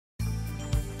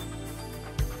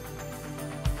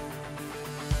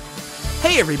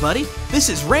Hey everybody, this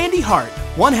is Randy Hart,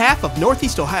 one half of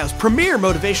Northeast Ohio's premier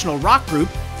motivational rock group,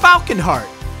 Falconheart.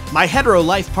 My hetero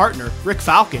life partner, Rick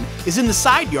Falcon, is in the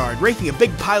side yard raking a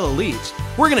big pile of leaves.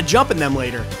 We're gonna jump in them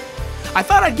later. I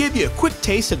thought I'd give you a quick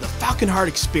taste of the Falconheart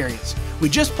Experience. We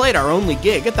just played our only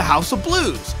gig at the House of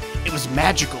Blues. It was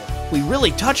magical. We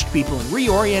really touched people and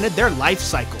reoriented their life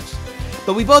cycles.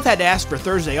 But we both had to ask for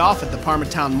Thursday off at the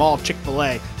Parmatown Mall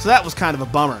Chick-fil-A, so that was kind of a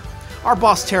bummer. Our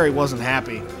boss Terry wasn't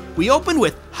happy. We opened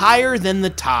with Higher Than the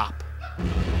Top.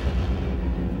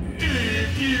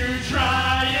 If you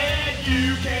try it,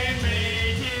 you can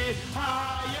make it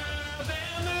higher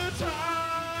than the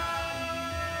top.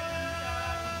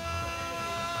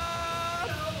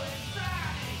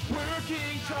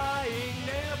 Working, trying,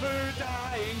 never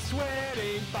dying,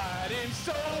 sweating, fighting,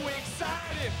 so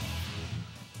excited.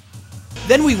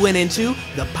 Then we went into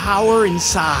The Power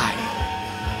Inside.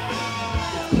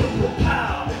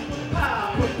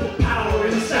 Power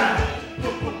inside.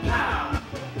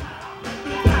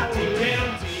 Dig down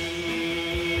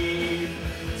deep.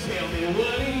 Tell me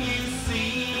what do you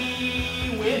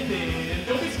see within.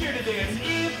 Don't be scared to dance.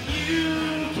 If you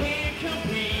can't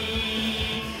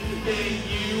compete, then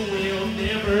you will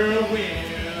never win.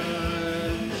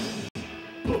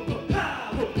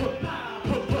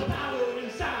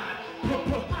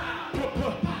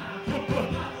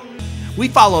 We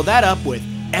follow that up with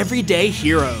Everyday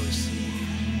Heroes.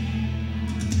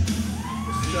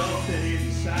 Something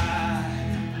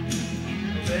inside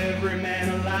of every man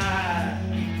alive.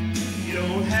 You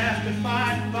don't have to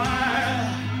fight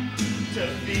fire to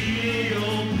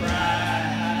feel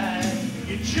pride.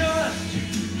 You just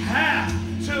have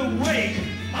to wake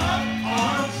up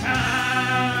on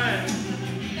time.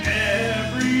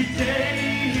 Everyday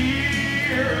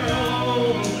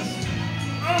heroes.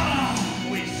 Oh,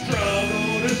 we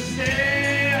struggle to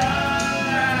stay alive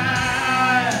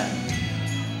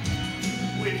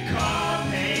with car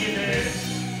payments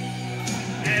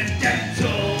and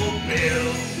dental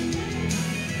bills.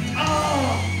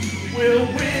 Oh, we'll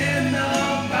win the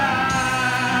fight.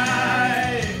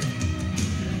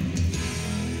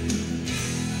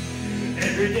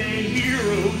 Everyday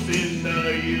heroes in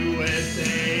the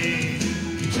USA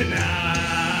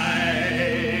tonight.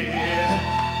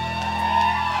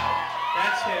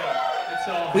 That's him. It's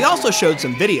all. We also showed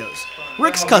some videos.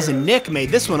 Rick's cousin Nick made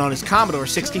this one on his Commodore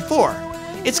 64.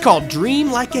 It's called Dream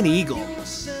Like an Eagle.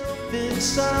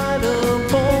 Inside a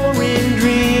boring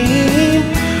dream,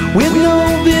 with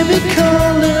no vivid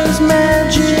colors,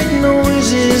 magic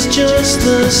noises, just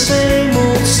the same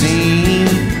old scene.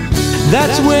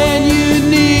 That's when you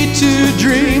need to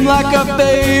dream like a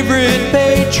favorite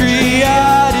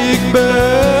patriotic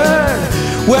bird,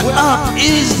 where up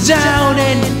is down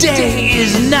and day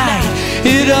is night.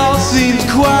 It all seems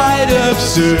quite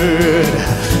absurd,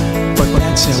 but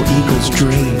that's how eagles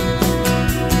dream.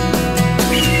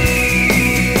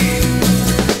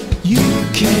 You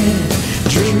can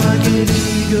dream like an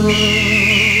eagle.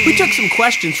 We took some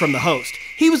questions from the host.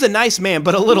 He was a nice man,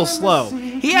 but a little slow.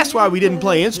 He asked why we didn't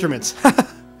play instruments.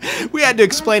 We had to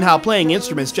explain how playing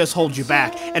instruments just holds you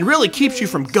back and really keeps you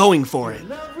from going for it.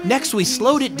 Next, we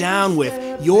slowed it down with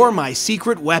You're My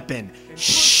Secret Weapon.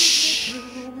 Shh.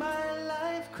 My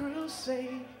life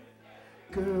crusade.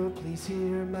 Girl, please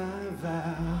hear my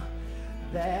vow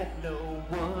that no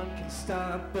one can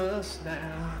stop us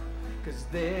now. 'Cause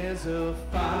there's a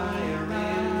fire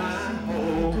in my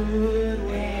hole,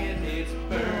 and it's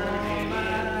burning in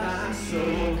my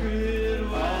soul.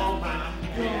 All my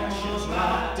passions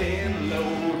locked and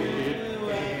loaded,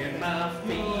 and my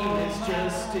feelings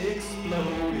just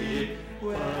exploded.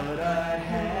 But I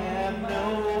have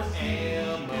no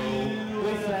ammo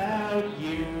without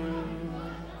you.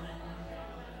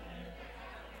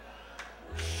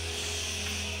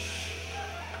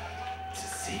 It's a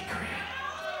secret.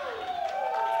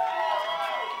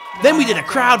 Then we did a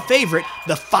crowd favorite,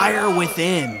 The Fire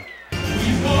Within. We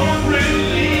won't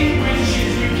relinquish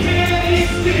it, we can't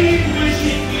extinguish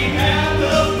it, we have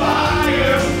the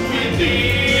fire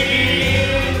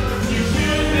within. You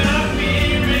should not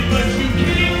fear it, but you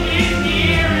can't get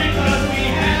near it, 'cause we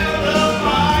have the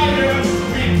fire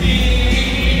within.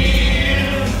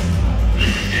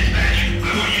 Dispatch, I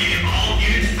want you to get all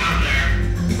units out there.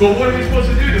 But what are we supposed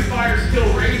to do? The fire's still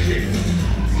raging.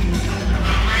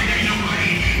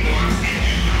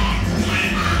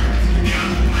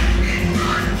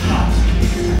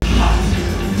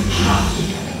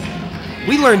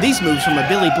 We learned these moves from a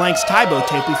Billy Blanks Tybo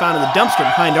tape we found in the dumpster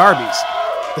behind Arby's.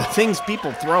 The things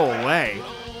people throw away.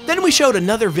 Then we showed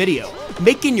another video,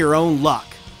 Making Your Own Luck.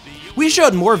 We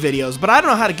showed more videos, but I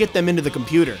don't know how to get them into the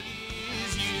computer.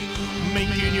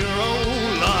 Making your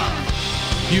own luck.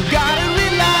 You gotta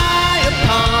rely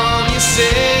upon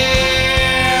yourself,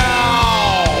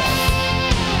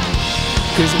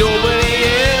 'cause nobody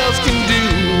else can do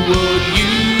what you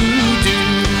do.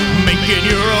 Making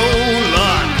your own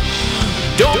luck.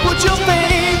 Don't put your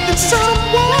faith in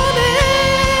someone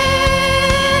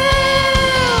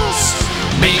else.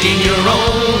 Making your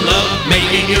own luck,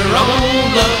 making your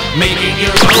own luck, making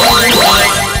your own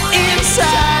luck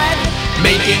inside.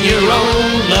 Making your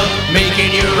own luck,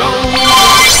 making your own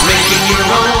luck, making your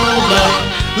own luck.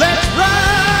 Let's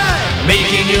ride.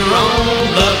 Making your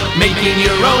own luck, making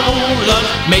your own luck,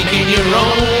 making your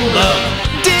own luck.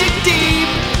 Dig deep.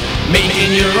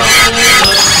 Making your own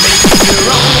luck, making your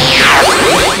own luck,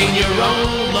 making your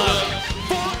own luck.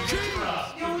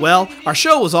 Well, our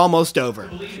show was almost over,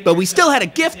 but we still had a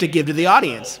gift to give to the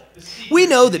audience. We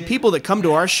know that people that come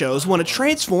to our shows want to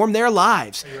transform their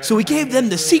lives, so we gave them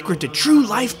the secret to true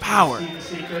life power.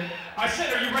 I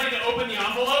said, are you ready to open the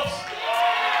envelopes?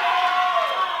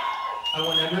 I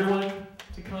want everyone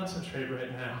to concentrate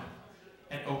right now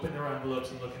and open their envelopes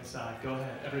and look inside. Go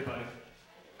ahead, everybody.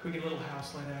 Can we get a little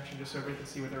house light action just so everybody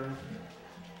can see what they're opening?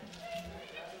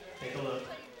 Take a look.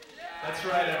 That's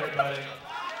right, everybody.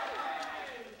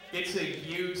 It's a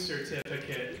U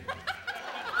certificate.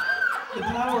 The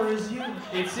power is you.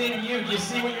 It's in you. You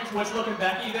see what's looking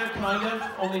back at you there, kind of?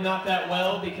 Only not that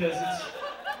well because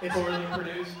it's poorly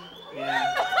produced. Yeah.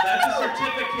 That's a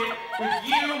certificate with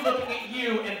you looking at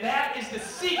you, and that is the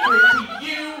secret to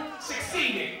you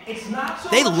succeeding. It's not so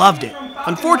They loved it.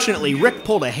 Unfortunately, Rick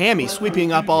pulled a hammy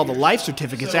sweeping up all the life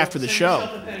certificates after the show.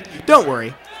 Don't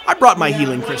worry, I brought my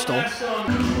healing crystal.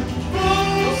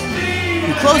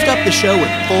 We closed up the show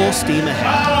with full steam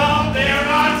ahead. Oh, there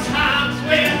are times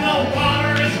when the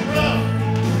water is rough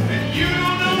and you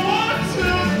don't know what to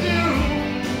do.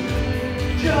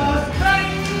 Just break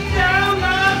down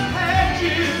those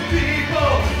hedges,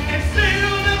 people, and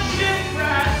sail the ship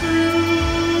right through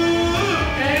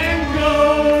and go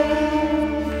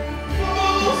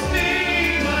full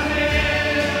steam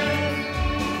ahead,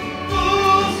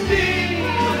 full steam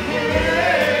ahead.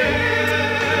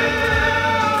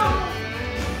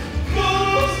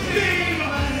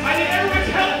 I need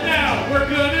everyone's help now. We're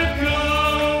gonna go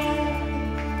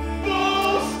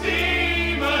full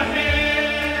steam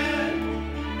ahead.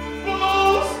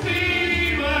 Full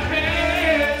steam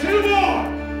ahead. Two more.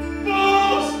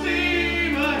 Full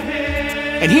steam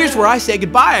ahead. And here's where I say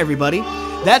goodbye, everybody.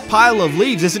 That pile of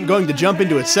leaves isn't going to jump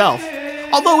into itself.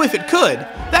 Although if it could,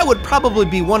 that would probably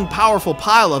be one powerful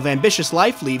pile of ambitious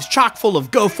life leaves chock full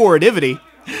of go-for-itivity.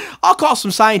 I'll call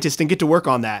some scientists and get to work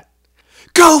on that.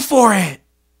 Go for it!